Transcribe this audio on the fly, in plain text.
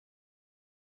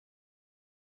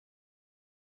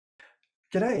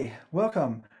G'day,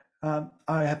 welcome.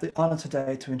 I have the honor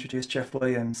today to introduce Jeff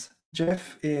Williams.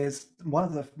 Jeff is one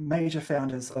of the major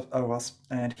founders of OWASP,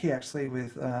 and he actually,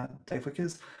 with Dave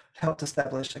Wickers, helped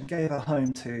establish and gave a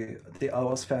home to the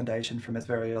OWASP Foundation from its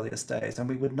very earliest days. And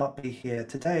we would not be here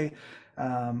today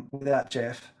without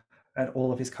Jeff and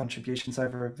all of his contributions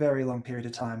over a very long period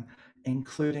of time,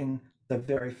 including the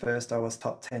very first OWASP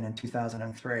Top 10 in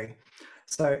 2003.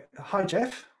 So, hi,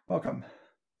 Jeff. Welcome.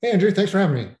 Hey, Andrew, thanks for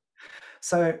having me.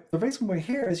 So the reason we're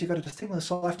here is you've got a distinguished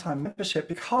lifetime membership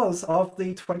because of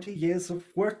the 20 years of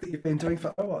work that you've been doing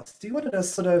for OWASP. Do you want to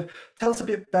sort of tell us a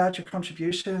bit about your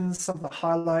contributions, some of the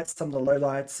highlights, some of the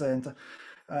lowlights, and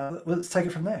let's take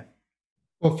it from there.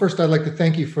 Well, first, I'd like to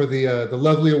thank you for the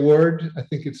lovely award. I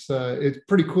think it's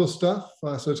pretty cool stuff.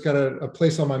 So it's got a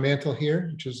place on my mantle here,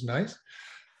 which is nice.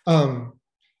 Um,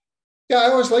 yeah,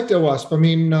 I always liked OWASP. I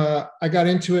mean, I got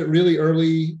into it really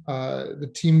early. The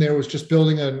team there was just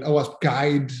building an OWASP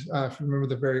guide. If you remember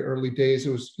the very early days, it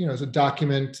was it was a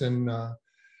document, and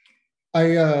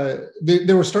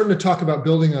they were starting to talk about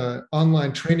building an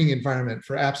online training environment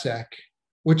for AppSec,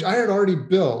 which I had already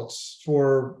built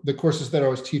for the courses that I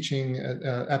was teaching,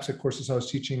 AppSec courses I was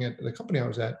teaching at the company I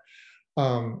was at.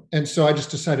 And so I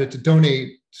just decided to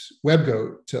donate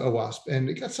WebGoat to OWASP, and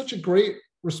it got such a great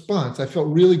response. I felt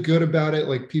really good about it.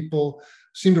 Like, people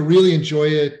seemed to really enjoy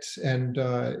it, and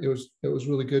it was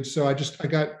really good. So I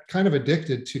got kind of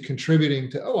addicted to contributing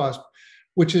to OWASP,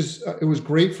 which is it was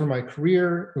great for my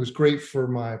career. It was great for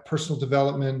my personal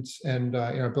development, and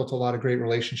I built a lot of great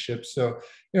relationships. So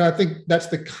I think that's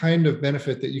the kind of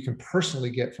benefit that you can personally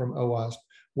get from OWASP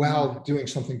while doing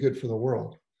something good for the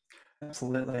world.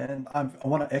 Absolutely. And I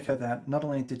want to echo that. Not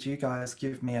only did you guys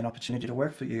give me an opportunity to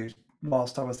work for you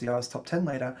whilst I was the OWASP Top 10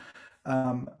 leader,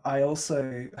 I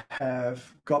also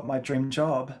have got my dream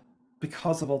job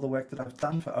because of all the work that I've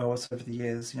done for OWASP over the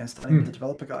years, starting with the Hmm.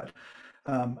 developer guide.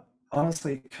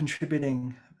 Honestly,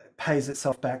 contributing pays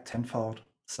itself back tenfold.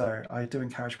 So I do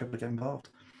encourage people to get involved.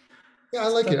 Yeah, I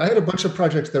like So, it. I had a bunch of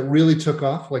projects that really took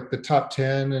off, like the top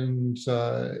 10, and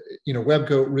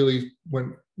WebGoat really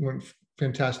went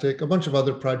fantastic. A bunch of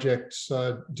other projects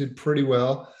did pretty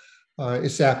well,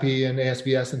 ISAPI and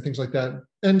ASVS and things like that.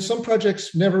 And some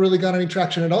projects never really got any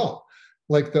traction at all,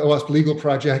 like the OWASP legal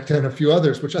project and a few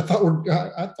others, which I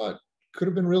thought could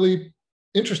have been really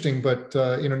interesting, but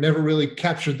never really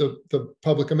captured the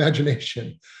public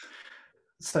imagination.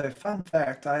 so, fun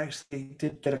fact, I actually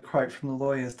did get a quote from the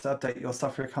lawyers to update your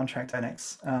software contract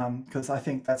annex because I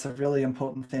think that's a really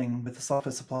important thing with the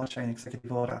software supply chain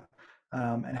executive order.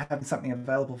 And having something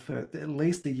available for at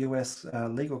least the US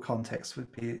legal context would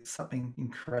be something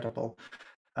incredible.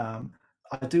 Um,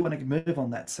 I do want to move on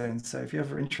that soon. So if you're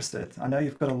ever interested, I know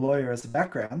you've got a lawyer as a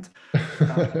background.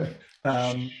 Uh,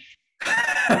 um,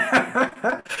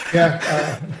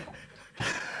 Yeah.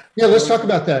 Yeah, let's talk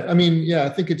about that. I mean, yeah, I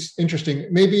think it's interesting.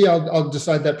 Maybe I'll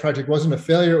decide that project wasn't a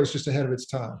failure; it was just ahead of its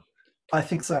time. I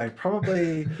think so.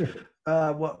 Probably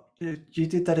what you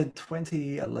did that in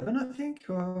 2011, I think,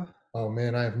 or Oh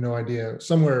man, I have no idea.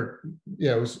 Somewhere,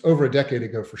 yeah, it was over a decade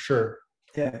ago for sure.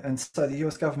 yeah. And so the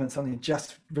US government's only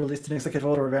just released an executive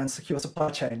order around secure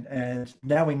supply chain, and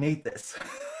now we need this.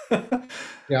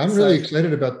 Yeah, I'm really So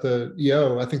excited about the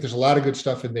EO. I think there's a lot of good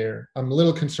stuff in there. I'm a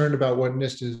little concerned about what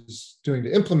NIST is doing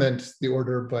to implement the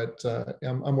order, but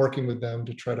I'm working with them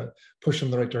to try to push them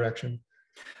in the right direction.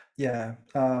 yeah,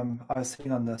 I was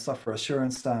sitting on the software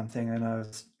assurance thing, and I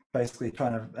was basically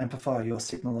trying to amplify your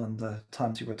signal and the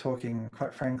times you were talking.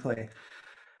 Quite frankly,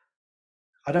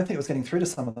 I don't think it was getting through to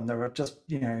some of them. They were just,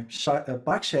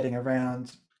 bike shedding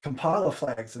around compiler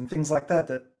flags and things like that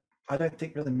that I don't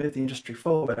think really moved the industry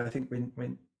forward. I think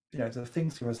when the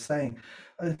things you were saying,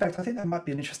 in fact, I think that might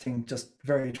be an interesting, just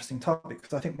very interesting topic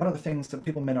because I think one of the things that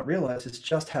people may not realize is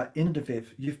just how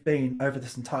innovative you've been over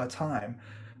this entire time.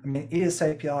 I mean, ES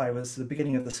API was the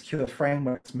beginning of the secure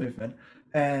frameworks movement,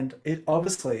 and it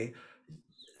obviously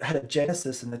had a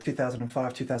genesis in the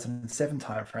 2005, 2007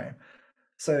 timeframe.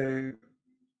 So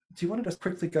do you want to just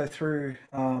quickly go through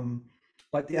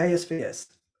like the ASVS?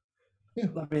 Yeah.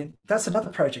 I mean, that's another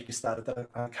project you started that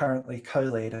I currently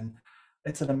co-lead, and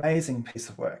it's an amazing piece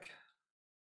of work.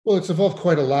 Well, it's evolved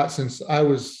quite a lot since I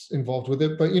was involved with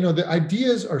it, but the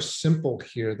ideas are simple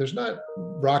here. There's not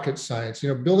rocket science.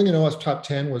 Building an OS top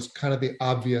 10 was kind of the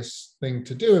obvious thing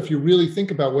to do if you really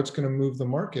think about what's going to move the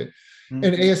market. And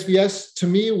Mm, ASVS to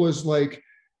me was like,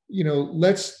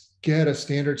 let's get a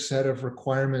standard set of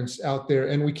requirements out there.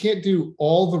 And we can't do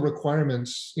all the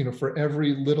requirements, for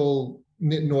every little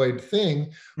nitnoid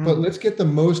thing, but mm, let's get the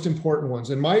most important ones.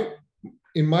 In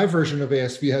my version of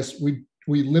ASVS,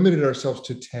 we limited ourselves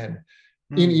to 10.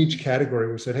 in Mm. each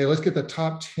category. We said, hey, let's get the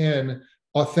top 10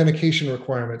 authentication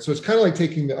requirements. So it's kind of like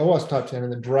taking the OWASP top 10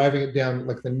 and then driving it down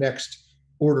like the next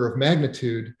order of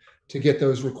magnitude to get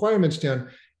those requirements down.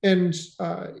 And,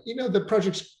 the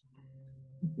project's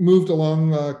moved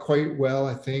along quite well.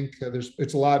 I think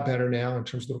it's a lot better now in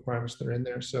terms of the requirements that are in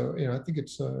there. So, I think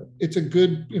it's a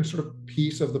good, sort of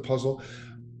piece of the puzzle.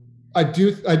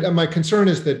 My concern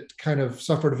is that kind of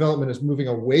software development is moving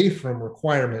away from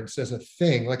requirements as a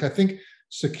thing. Like, I think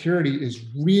security is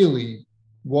really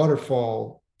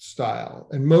waterfall style.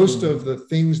 And most of the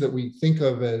things that we think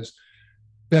of as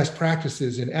best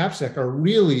practices in AppSec are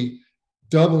really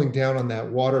doubling down on that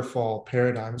waterfall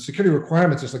paradigm. Security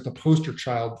requirements is like the poster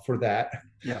child for that.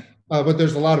 Yeah. But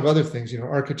there's a lot of other things,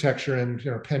 architecture and,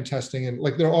 pen testing, and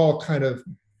like they're all kind of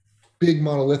big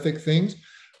monolithic things.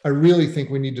 I really think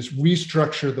we need to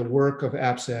restructure the work of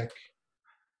AppSec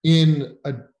in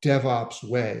a DevOps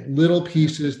way, little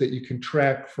pieces that you can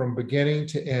track from beginning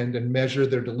to end and measure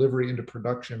their delivery into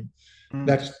production.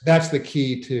 That's the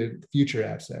key to future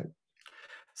AppSec.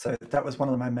 So that was one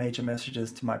of my major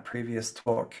messages to my previous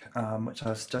talk, which I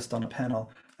was just on a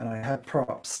panel, and I had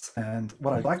props. And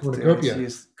what I'd like to do is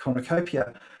use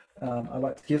cornucopia. I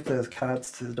like to give those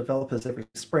cards to the developers every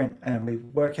sprint, and we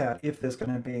work out if there's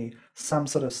going to be some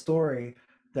sort of story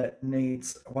that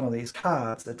needs one of these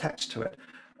cards attached to it.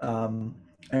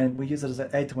 And we use it as an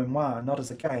aid to memoir, not as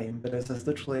a game, but as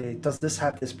literally, does this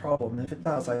have this problem? And if it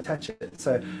does, I attach it.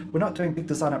 So we're not doing big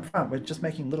design up front, we're just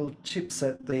making little chips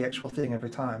at the actual thing every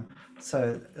time.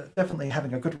 So definitely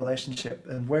having a good relationship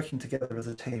and working together as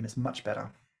a team is much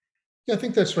better. Yeah, I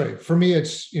think that's right. For me,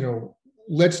 it's,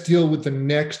 let's deal with the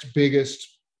next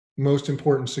biggest, most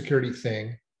important security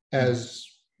thing as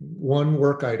one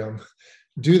work item.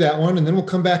 Do that one, and then we'll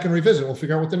come back and revisit. We'll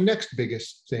figure out what the next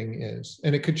biggest thing is.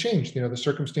 And it could change. The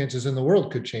circumstances in the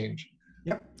world could change.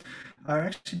 Yep. I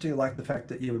actually do like the fact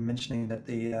that you were mentioning that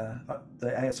the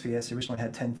ASVS originally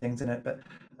had 10 things in it, but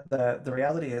the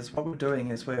reality is what we're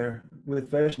doing is we're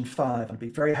with version 5, I'd be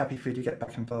very happy for you to get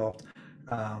back involved.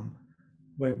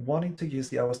 We're wanting to use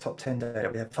the OWASP top 10 data.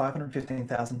 We have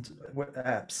 515,000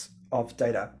 apps of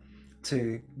data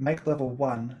to make level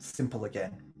 1 simple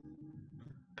again,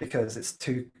 because it's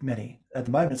too many. At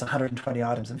the moment, it's 120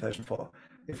 items in version 4.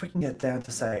 If we can get down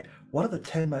to say, what are the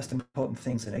 10 most important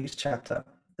things in each chapter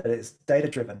that is data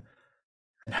driven,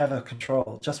 and have a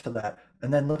control just for that,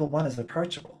 and then level 1 is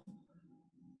approachable.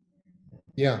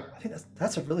 Yeah, I think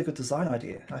that's a really good design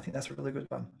idea. I think that's a really good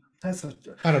one.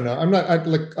 I don't know.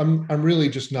 I'm really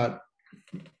just not.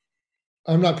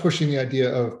 I'm not pushing the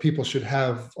idea of people should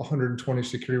have 120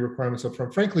 security requirements up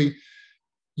front. Frankly,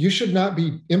 you should not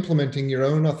be implementing your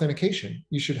own authentication.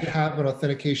 You should have an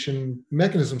authentication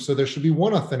mechanism. So there should be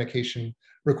one authentication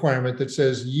requirement that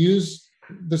says use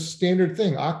the standard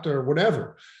thing, Okta or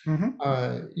whatever.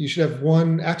 You should have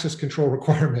one access control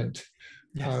requirement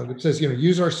that says,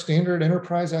 use our standard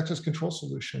enterprise access control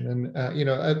solution. And,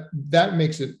 that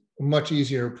makes it a much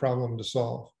easier problem to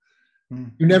solve.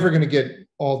 You're never going to get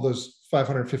all those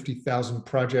 550,000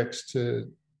 projects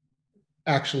to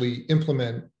actually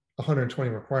implement 120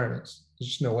 requirements. There's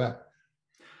just no way.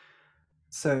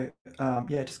 So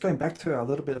just going back to a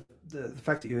little bit of the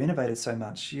fact that you innovated so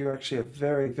much, you're actually a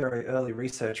very, very early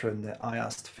researcher in the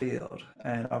IAST field,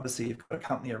 and obviously you've got a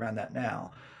company around that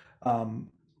now.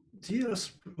 Do you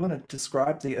just want to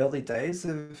describe the early days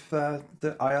of the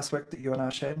IAST work that you and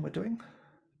Arshen were doing?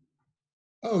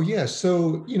 Oh, yeah.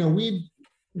 So,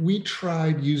 we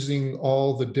tried using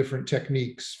all the different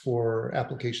techniques for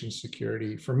application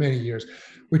security for many years.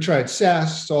 We tried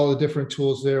SAST, all the different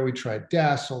tools there. We tried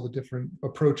DAS, all the different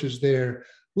approaches there,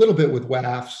 a little bit with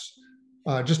WAFs,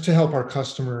 just to help our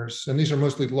customers. And these are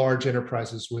mostly large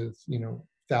enterprises with,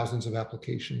 thousands of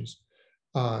applications.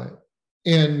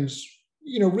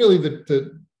 Really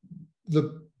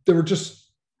there were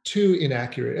just too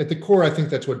inaccurate. At the core, I think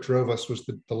that's what drove us, was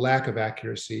the lack of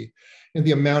accuracy and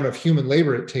the amount of human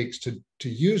labor it takes to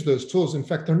use those tools. In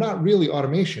fact, they're not really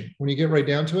automation. When you get right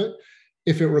down to it,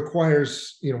 if it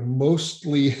requires,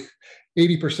 mostly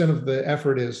 80% of the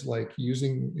effort is like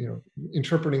using,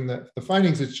 interpreting the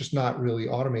findings, it's just not really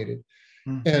automated.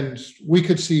 And we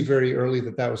could see very early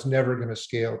that was never going to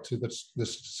scale to this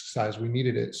size we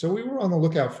needed it. So we were on the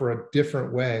lookout for a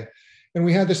different way. And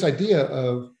we had this idea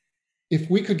of, if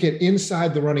we could get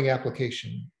inside the running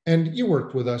application, and you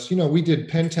worked with us, we did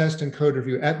pen test and code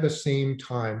review at the same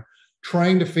time,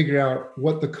 trying to figure out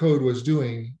what the code was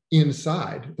doing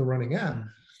inside the running app.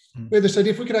 We had this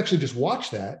idea, if we could actually just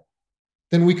watch that,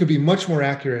 then we could be much more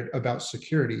accurate about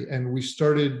security. And we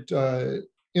started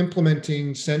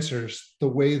implementing sensors the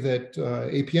way that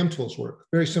APM tools work,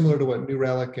 very similar to what New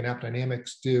Relic and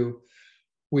AppDynamics do.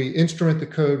 We instrument the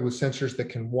code with sensors that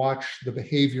can watch the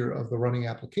behavior of the running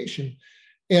application.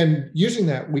 And using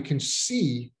that, we can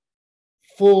see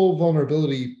full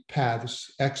vulnerability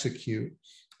paths execute.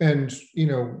 And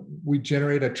we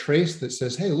generate a trace that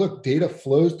says, hey, look, data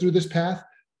flows through this path.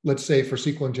 Let's say for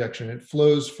SQL injection, it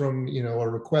flows from a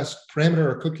request parameter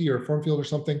or cookie or a form field or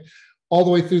something, all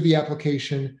the way through the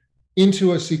application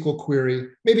into a SQL query.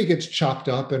 Maybe it gets chopped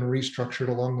up and restructured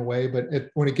along the way, but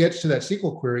when it gets to that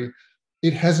SQL query,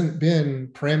 it hasn't been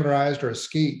parameterized or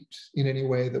escaped in any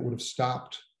way that would have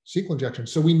stopped SQL injection.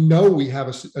 So we know we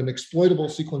have an exploitable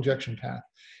SQL injection path,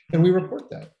 and we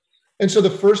report that. And so the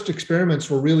first experiments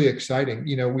were really exciting.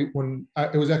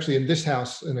 It was actually in this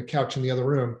house, in a couch in the other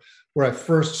room, where I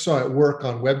first saw it work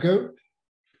on WebGoat.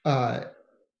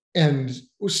 And it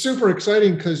was super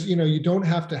exciting because, you don't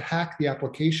have to hack the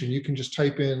application. You can just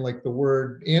type in like the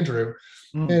word Andrew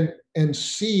and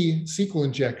see SQL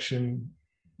injection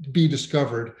be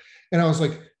discovered. And I was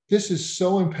like, this is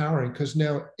so empowering, because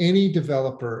now any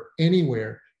developer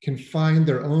anywhere can find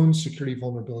their own security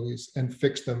vulnerabilities and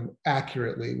fix them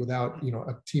accurately without,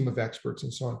 a team of experts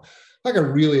and so on. I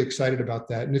got really excited about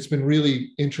that. And it's been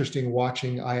really interesting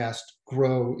watching IAST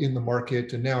grow in the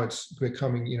market. And now it's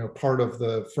becoming, part of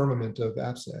the firmament of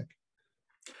AppSec.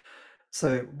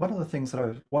 So one of the things that I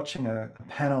was watching a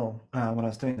panel when I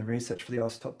was doing the research for the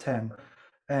OWASP Top 10,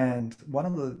 and one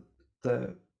of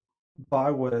the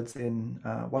bywords in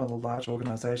one of the large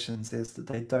organizations is that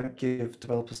they don't give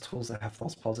developers tools that have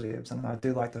false positives. And I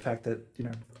do like the fact that,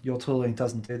 your tooling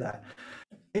doesn't do that.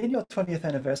 In your 20th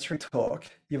anniversary talk,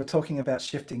 you were talking about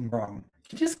shifting wrong.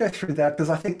 Could you just go through that? Because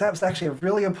I think that was actually a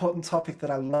really important topic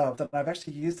that I loved, and I've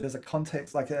actually used it as a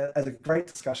context, as a great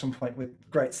discussion point with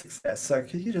great success. So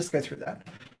could you just go through that?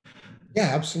 Yeah,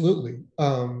 absolutely.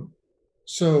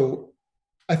 So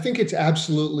I think it's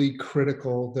absolutely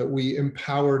critical that we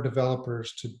empower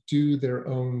developers to do their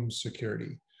own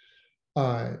security.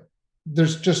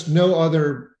 There's just no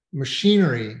other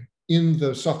machinery in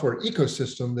the software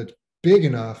ecosystem that's big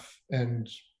enough and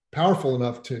powerful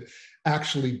enough to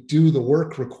actually do the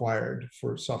work required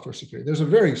for software security. There's a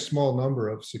very small number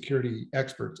of security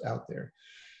experts out there.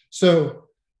 So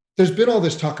there's been all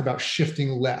this talk about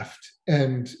shifting left,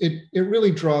 and it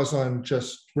really draws on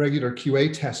just regular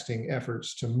QA testing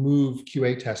efforts to move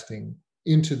QA testing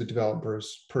into the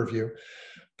developer's purview.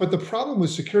 But the problem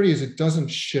with security is it doesn't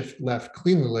shift left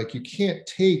cleanly. Like, you can't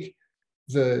take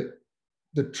the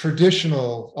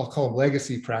traditional, I'll call them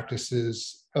legacy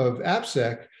practices of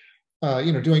AppSec,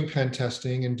 doing pen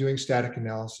testing and doing static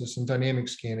analysis and dynamic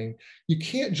scanning. You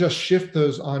can't just shift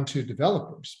those onto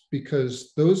developers,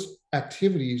 because those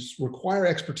activities require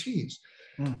expertise.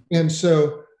 And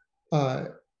so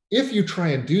if you try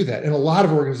and do that, and a lot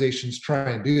of organizations try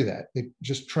and do that, they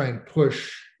just try and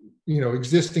push,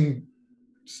 existing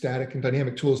static and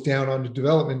dynamic tools down onto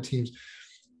development teams,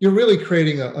 you're really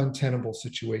creating an untenable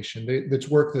situation. That's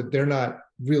work that they're not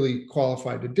really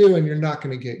qualified to do, and you're not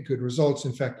going to get good results.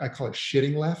 In fact, I call it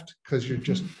shitting left, because you're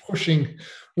just pushing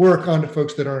work onto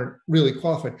folks that aren't really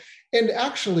qualified. And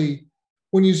actually,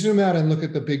 when you zoom out and look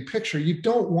at the big picture, you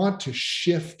don't want to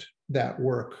shift that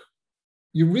work.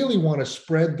 You really want to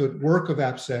spread the work of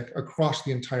AppSec across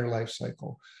the entire life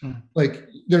cycle. Like,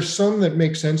 there's some that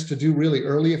make sense to do really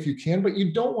early if you can, but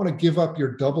you don't want to give up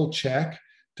your double check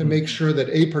to make sure that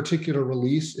a particular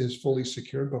release is fully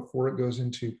secured before it goes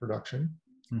into production.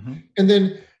 And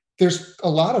then there's a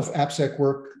lot of AppSec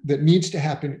work that needs to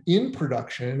happen in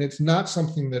production, and it's not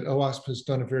something that OWASP has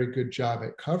done a very good job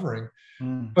at covering.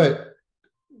 But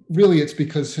really, it's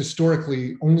because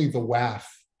historically only the WAF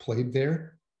played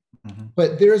there.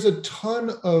 But there's a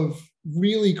ton of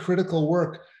really critical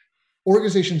work.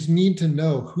 Organizations need to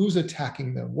know who's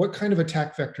attacking them, what kind of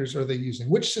attack vectors are they using,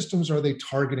 which systems are they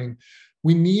targeting.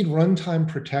 We need runtime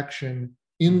protection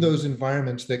in those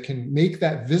environments that can make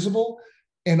that visible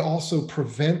and also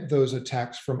prevent those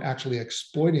attacks from actually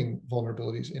exploiting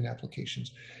vulnerabilities in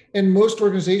applications. And most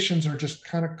organizations are just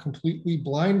kind of completely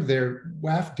blind. Their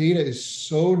WAF data is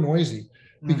so noisy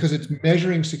because it's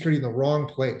measuring security in the wrong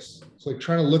place. It's like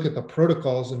trying to look at the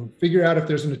protocols and figure out if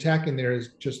there's an attack in there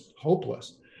is just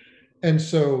hopeless. And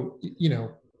so,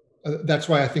 that's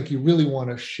why I think you really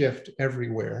want to shift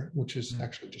everywhere, which is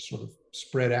actually just sort of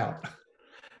spread out.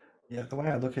 Yeah, the way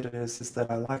I look at it is that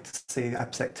I like to see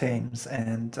AppSec teams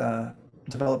and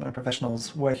development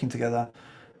professionals working together,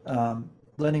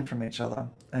 learning from each other,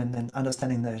 and then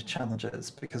understanding their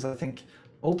challenges. Because I think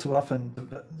all too often,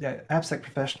 AppSec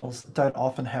professionals don't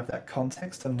often have that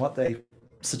context, and what they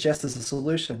suggest as a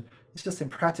solution it's just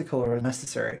impractical or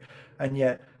unnecessary. And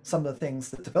yet, some of the things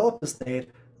that developers need,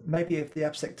 maybe if the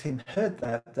AppSec team heard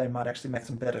that, they might actually make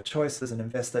some better choices and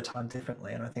invest their time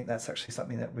differently. And I think that's actually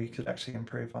something that we could actually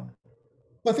improve on.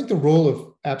 Well, I think the role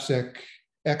of AppSec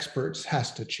experts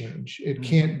has to change. It Mm,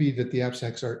 can't be that the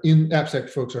AppSec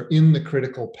folks are in the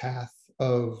critical path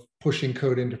of pushing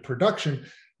code into production.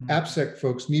 mm. AppSec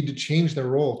folks need to change their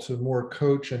role to more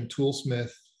coach and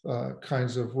toolsmith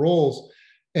kinds of roles,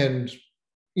 and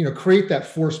create that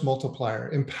force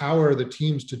multiplier, empower the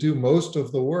teams to do most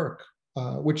of the work,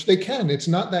 which they can. It's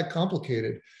not that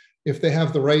complicated if they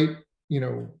have the right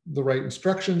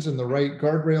instructions and the right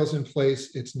guardrails in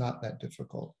place. It's not that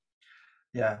difficult.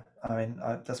 Yeah, I mean,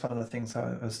 that's one of the things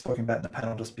I was talking about in the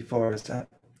panel just before is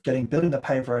building the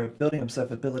paved road, building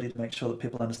observability to make sure that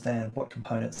people understand what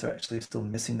components are actually still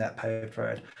missing that paved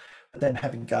road, but then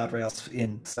having guardrails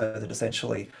in so that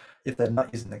essentially, if they're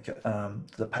not using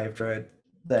the paved road,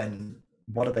 then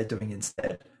what are they doing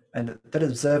instead? And that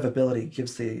observability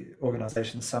gives the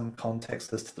organization some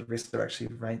context as to the risks they're actually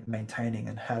maintaining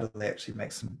and how do they actually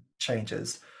make some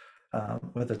changes,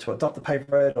 whether to adopt the paved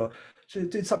road or to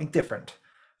do something different.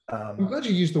 I'm glad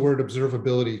you used the word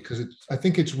observability because I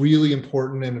think it's really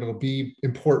important, and it'll be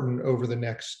important over the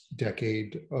next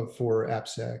decade for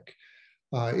AppSec.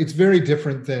 It's very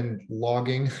different than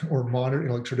logging or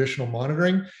monitoring, like traditional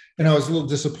monitoring. And I was a little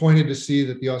disappointed to see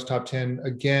that the OWASP Top 10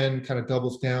 again kind of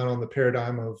doubles down on the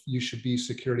paradigm of you should be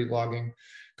security logging,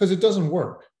 because it doesn't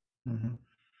work. Mhm.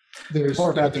 It's There's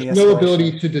more about there's the no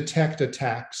ability escalation. to detect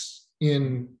attacks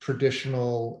in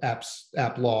traditional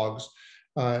app logs.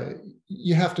 Uh,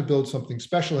 you have to build something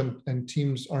special, and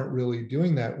teams aren't really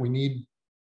doing that. We need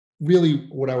really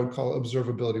what I would call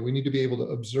observability. We need to be able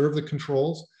to observe the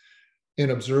controls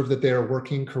and observe that they are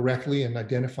working correctly and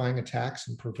identifying attacks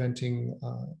and preventing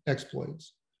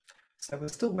exploits. So we're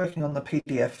still working on the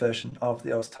PDF version of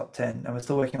the OS Top 10, and we're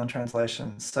still working on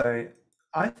translations. So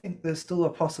I think there's still a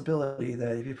possibility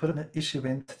that if you put an issue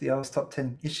into the OS Top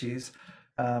 10 issues,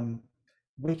 um,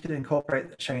 we could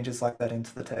incorporate changes like that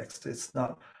into the text. It's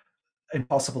not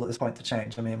impossible at this point to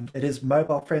change. I mean, it is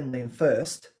mobile friendly in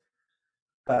first,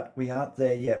 but we aren't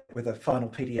there yet with a final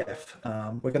PDF.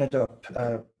 We're going to do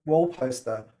a wall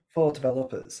poster for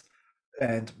developers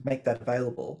and make that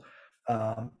available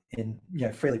in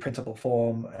freely printable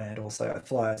form, and also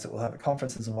flyers that we'll have at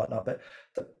conferences and whatnot. But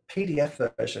the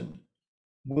PDF version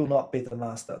will not be the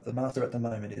master. The master at the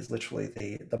moment is literally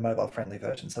the mobile friendly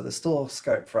version. So there's still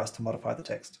scope for us to modify the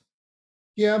text.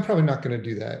 Yeah, I'm probably not going to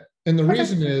do that. And the Okay.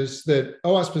 reason is that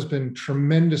OWASP has been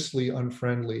tremendously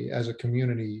unfriendly as a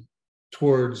community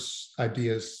towards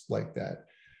ideas like that.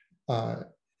 Uh,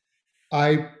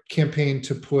 I campaigned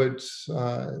to put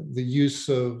the use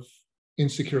of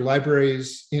insecure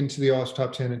libraries into the OWASP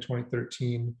Top 10 in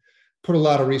 2013, put a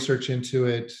lot of research into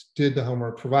it, did the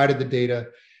homework, provided the data,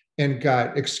 and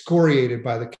got excoriated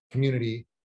by the community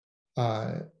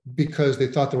uh, because they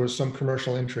thought there was some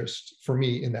commercial interest for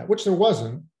me in that, which there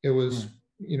wasn't. It was,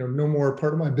 Mm. no more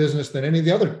part of my business than any of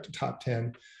the other top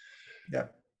 10. Yeah.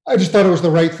 I just thought it was the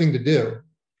right thing to do.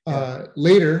 Yeah.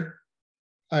 Later,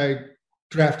 I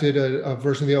drafted a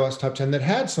version of the OS Top 10 that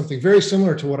had something very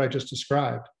similar to what I just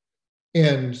described.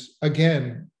 And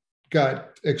again,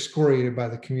 got excoriated by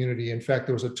the community. In fact,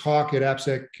 there was a talk at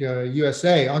AppSec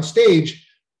USA on stage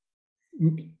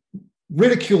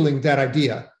ridiculing that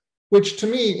idea, which to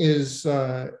me is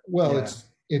Yeah.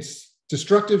 it's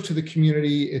destructive to the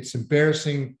community. It's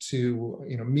embarrassing to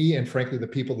me and frankly the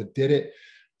people that did it.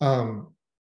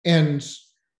 And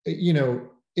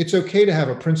it's okay to have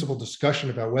a principled discussion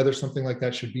about whether something like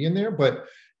that should be in there, but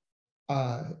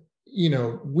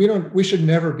we should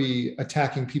never be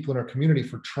attacking people in our community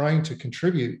for trying to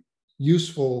contribute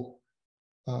useful,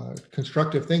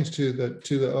 constructive things to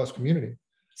the us community.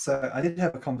 So I did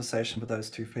have a conversation with those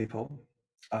two people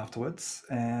afterwards,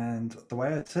 and the way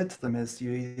I said to them is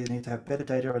you either need to have better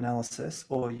data analysis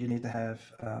or you need to have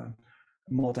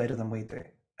more data than we do.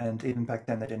 And even back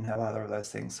then, they didn't have either of those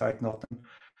things, so I ignored them.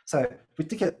 So we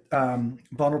did get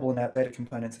vulnerable and outdated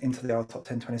components into the old Top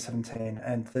 10 2017,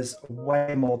 and there's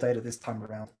way more data this time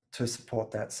around to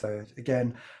support that. So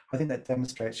again, I think that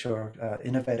demonstrates your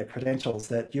innovator credentials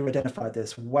that you identified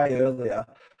this way earlier.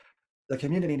 The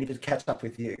community needed to catch up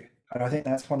with you. And I think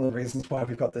that's one of the reasons why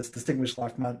we've got this distinguished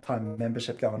lifetime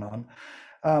membership going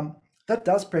on. That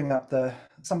does bring up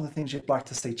some of the things you'd like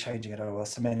to see changing at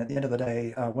OS. I mean, at the end of the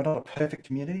day, we're not a perfect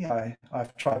community.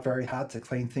 I've tried very hard to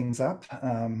clean things up,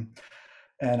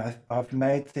 and I've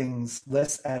made things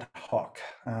less ad hoc,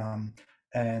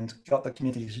 and got the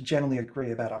community to generally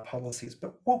agree about our policies.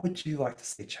 But what would you like to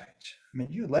see change? I mean,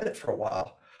 you led it for a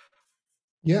while.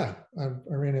 Yeah, I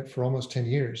ran it for almost 10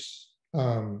 years.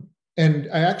 And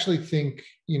I actually think,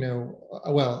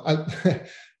 well,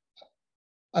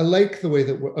 I like the way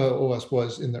that OWASP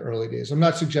was in the early days. I'm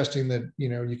not suggesting that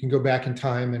you can go back in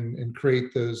time and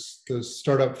create those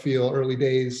startup feel early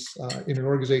days in an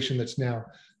organization that's now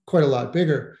quite a lot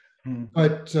bigger. Mm,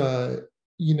 But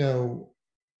you know,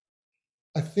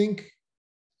 I think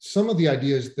some of the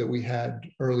ideas that we had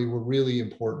early were really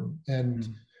important, and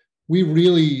mm, we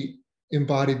really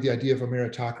embodied the idea of a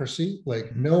meritocracy. Like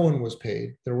mhm, no one was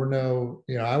paid. There were no,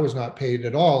 I was not paid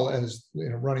at all as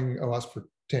running OWASP for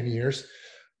 10 years.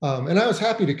 And I was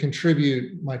happy to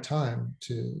contribute my time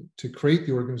to create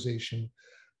the organization.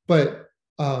 But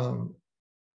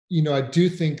I do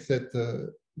think that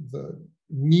the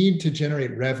need to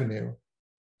generate revenue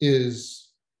is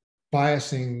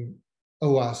biasing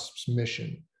OWASP's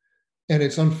mission, and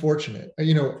it's unfortunate.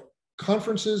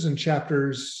 Conferences and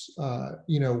chapters,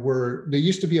 were they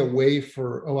used to be a way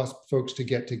for OWASP folks to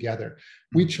get together.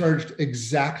 We mm, charged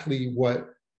exactly what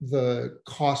the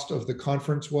cost of the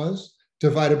conference was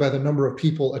divided by the number of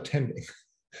people attending,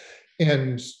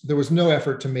 and there was no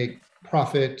effort to make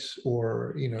profit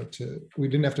or we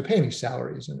didn't have to pay any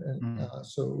salaries, and mm.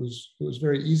 so it was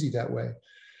very easy that way,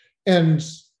 and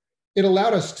it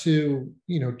allowed us to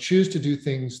choose to do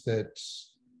things that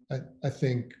I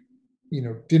think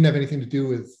didn't have anything to do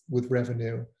with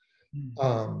revenue, Mm.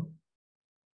 um,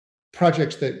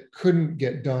 projects that couldn't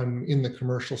get done in the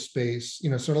commercial space.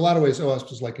 So in a lot of ways, OWASP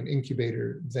was like an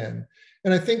incubator then.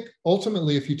 And I think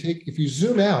ultimately, if you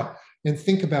zoom out and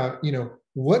think about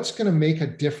what's going to make a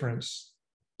difference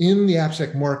in the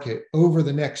AppSec market over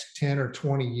the next 10 or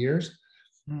 20 years,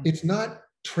 Mm. it's not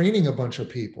training a bunch of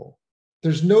people.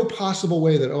 There's no possible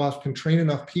way that OWASP can train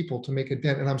enough people to make a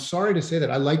dent. And I'm sorry to say that.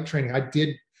 I like training. I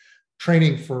did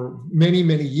training for many,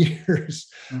 many years.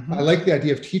 I Mhm. like the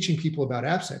idea of teaching people about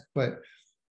AppSec, but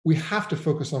we have to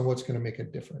focus on what's going to make a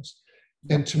difference.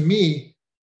 And Yep. to me,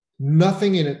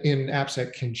 nothing in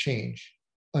AppSec can change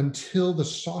until the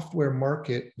software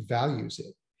market values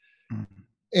it. Mm.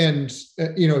 And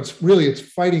it's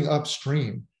fighting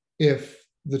upstream. If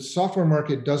the software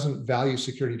market doesn't value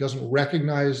security, doesn't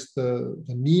recognize the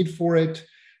need for it,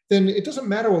 then it doesn't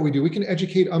matter what we do. We can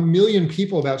educate a million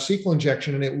people about SQL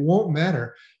injection and it won't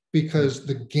matter, Mm. because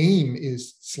the game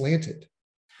is slanted.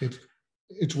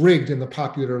 It's rigged in the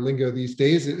popular lingo these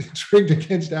days. It's rigged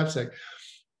against AppSec.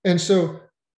 And so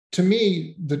to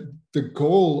me, the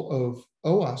goal of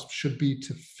OWASP should be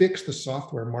to fix the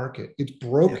software market. It's Yep.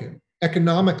 broken,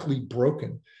 economically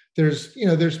broken. There's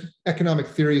economic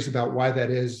theories about why that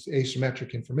is,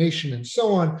 asymmetric information and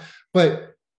so on,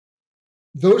 but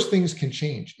those things can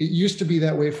change. It used to be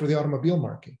that way for the automobile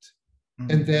market.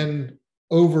 And Mm. then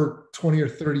over 20 or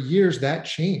 30 years, that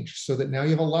changed so that now you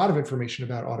have a lot of information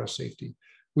about auto safety.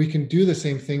 We can do the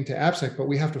same thing to AppSec, but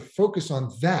we have to focus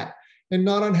on that and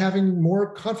not on having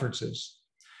more conferences.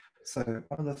 So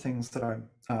one of the things that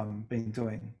I've been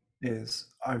doing is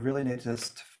I really need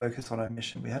just to focus on our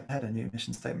mission. We hadn't had a new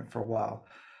mission statement for a while,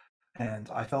 and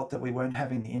I felt that we weren't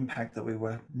having the impact that we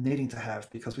were needing to have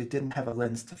because we didn't have a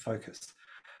lens to focus.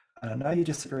 And I know you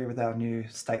disagree with our new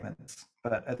statements,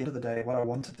 but at the end of the day, what I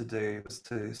wanted to do was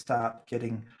to start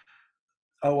getting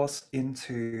OWASP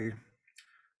into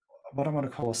what I want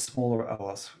to call a smaller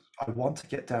OWASP. I want to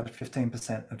get down to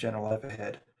 15% of general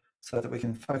overhead so that we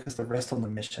can focus the rest on the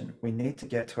mission. We need to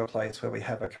get to a place where we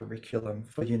have a curriculum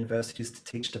for universities to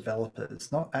teach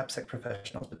developers, not AppSec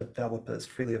professionals, but developers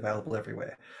freely available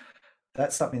everywhere.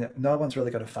 That's something that no one's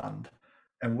really going to fund.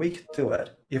 And we could do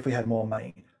it if we had more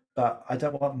money. But I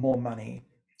don't want more money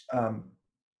um,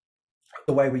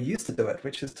 the way we used to do it,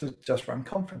 which is to just run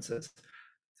conferences.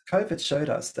 COVID showed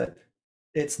us that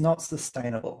it's not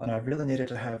sustainable, and I really needed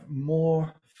to have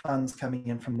more funds coming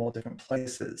in from more different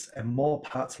places and more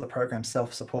parts of the program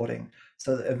self-supporting,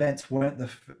 so that events weren't the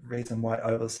reason why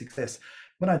OWASP exists.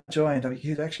 When I joined,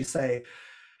 you'd actually say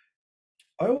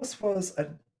OWASP was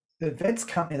an events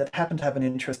company that happened to have an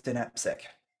interest in AppSec,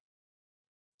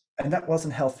 and that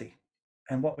wasn't healthy.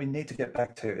 And what we need to get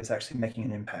back to is actually making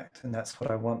an impact, and that's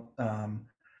what I want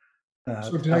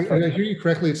So did our I focus. hear you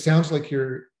correctly? It sounds like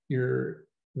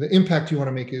the impact you want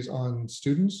to make is on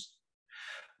students.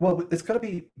 Well, it's got to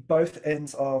be both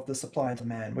ends of the supply and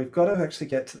demand. We've got to actually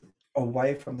get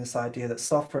away from this idea that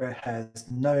software has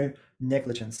no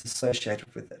negligence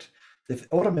associated with it. The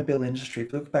automobile industry,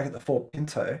 if you look back at the Ford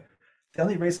Pinto, the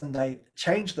only reason they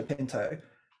changed the Pinto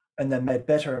and then made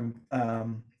better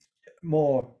and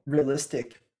more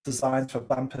realistic designs for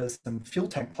bumpers and fuel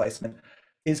tank placement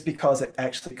is because it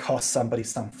actually cost somebody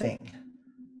something.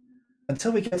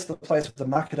 until we get to the place where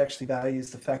the market actually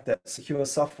values the fact that secure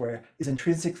software is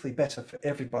intrinsically better for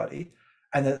everybody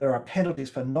and that there are penalties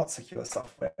for not secure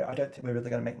software, I don't think we're really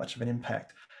going to make much of an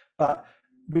impact. But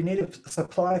we need a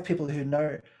supply of people who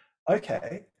know,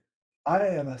 okay, I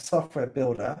am a software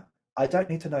builder. I don't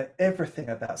need to know everything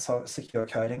about secure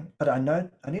coding, but I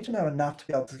need to know enough to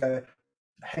be able to go,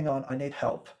 hang on, I need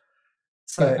help. Yeah,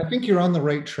 So I think you're on the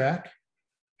right track.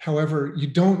 However, you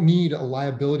don't need a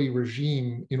liability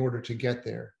regime in order to get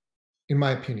there, in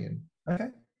my opinion. okay.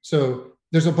 So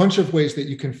there's a bunch of ways that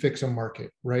you can fix a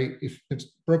market, right? If it's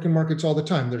broken markets all the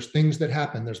time, there's things that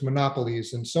happen, there's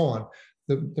monopolies and so on.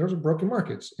 Those are broken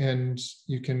markets, and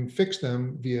you can fix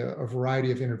them via a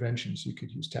variety of interventions. You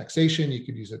could use taxation, you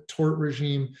could use a tort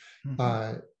regime,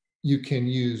 you can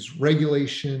use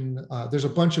regulation. There's a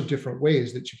bunch of different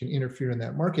ways that you can interfere in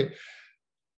that market.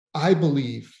 I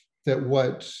believe that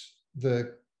what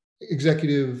the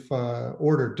executive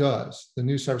order does, the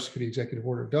new cybersecurity executive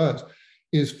order does,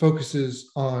 is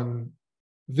focuses on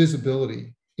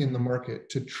visibility in the market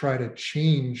to try to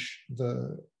change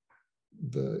the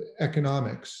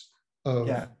economics of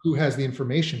who has the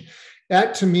information.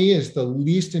 That to me is the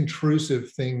least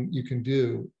intrusive thing you can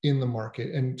do in the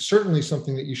market, and certainly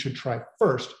something that you should try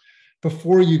first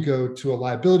before you go to a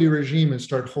liability regime and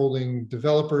start holding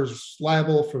developers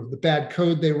liable for the bad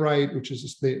code they write, which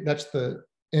is that's the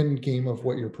end game of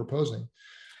what you're proposing.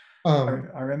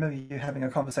 I remember you having a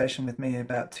conversation with me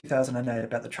about 2008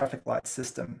 about the traffic light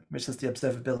system, which is the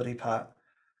observability part.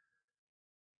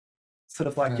 Sort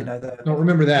of like, I don't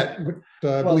remember that,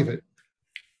 but I believe it.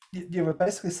 You were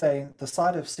basically saying the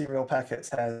side of serial packets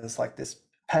has like this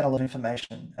panel of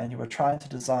information, and you were trying to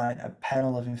design a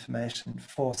panel of information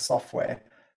for software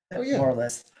that more or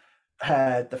less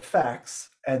had the facts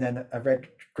and then a red,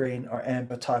 green, or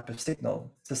amber type of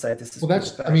signal to say this is. Well,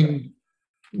 I mean,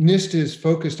 NIST is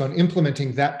focused on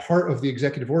implementing that part of the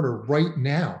executive order right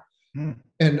now,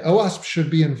 and OWASP should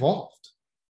be involved.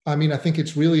 I mean, I think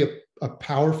it's really a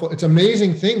powerful, it's an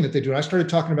amazing thing that they do. I started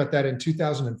talking about that in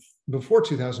before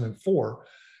 2004,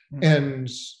 and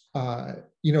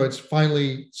it's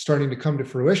finally starting to come to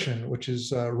fruition, which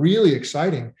is really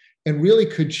exciting and really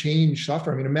could change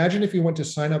software. I mean, imagine if you went to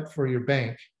sign up for your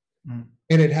bank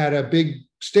and it had a big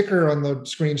sticker on the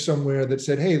screen somewhere that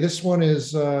said, "Hey, this one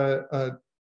is a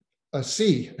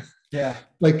C." Yeah,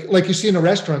 like you see in the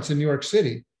restaurants in New York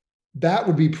City. That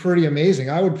would be pretty amazing.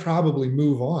 I would probably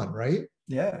move on, right?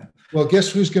 Yeah. Well, guess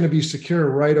who's going to be secure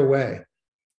right away?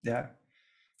 Yeah.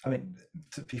 I mean,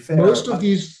 to be fair, most of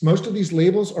these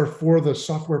labels are for the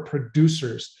software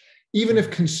producers. Even if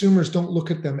consumers don't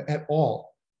look at them at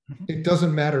all, it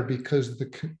doesn't matter, because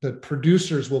the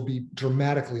producers will be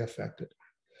dramatically affected.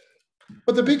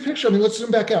 But the big picture, I mean, let's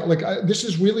zoom back out. This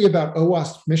is really about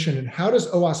OWASP's mission, and how does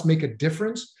OWASP make a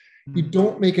difference? You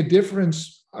don't make a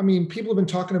difference. I mean, people have been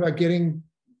talking about getting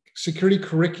security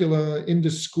curricula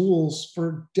into schools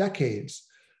for decades.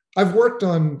 I've worked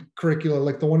on curricula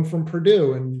like the one from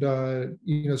Purdue,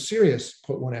 and Sirius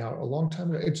put one out a long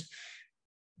time ago.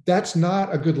 That's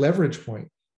not a good leverage point.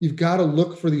 You've got to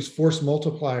look for these force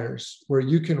multipliers where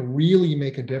you can really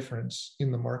make a difference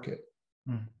in the market.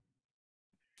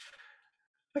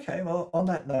 Okay, well, on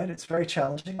that note, it's very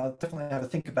challenging. I'll definitely have a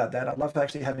think about that. I'd love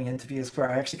actually having interviews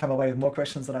where I actually come away with more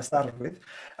questions than I started with.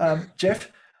 Jeff,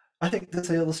 I think this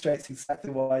illustrates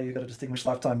exactly why you've got a distinguished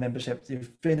lifetime membership.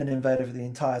 You've been an innovator the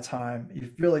entire time.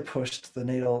 You've really pushed the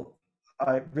needle.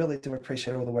 I really do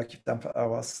appreciate all the work you've done for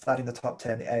OWASP, starting the top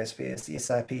 10, the ASVS, the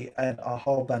SAP, and a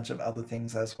whole bunch of other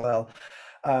things as well.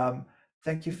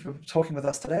 Thank you for talking with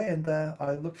us today, and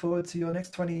I look forward to your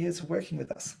next 20 years of working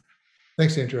with us.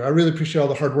 Thanks, Andrew. I really appreciate all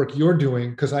the hard work you're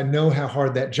doing, because I know how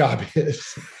hard that job is.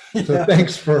 So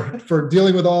thanks for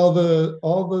dealing with all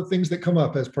the things that come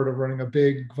up as part of running a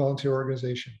big volunteer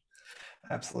organization.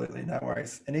 Absolutely. No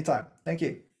worries. Anytime. Thank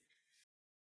you.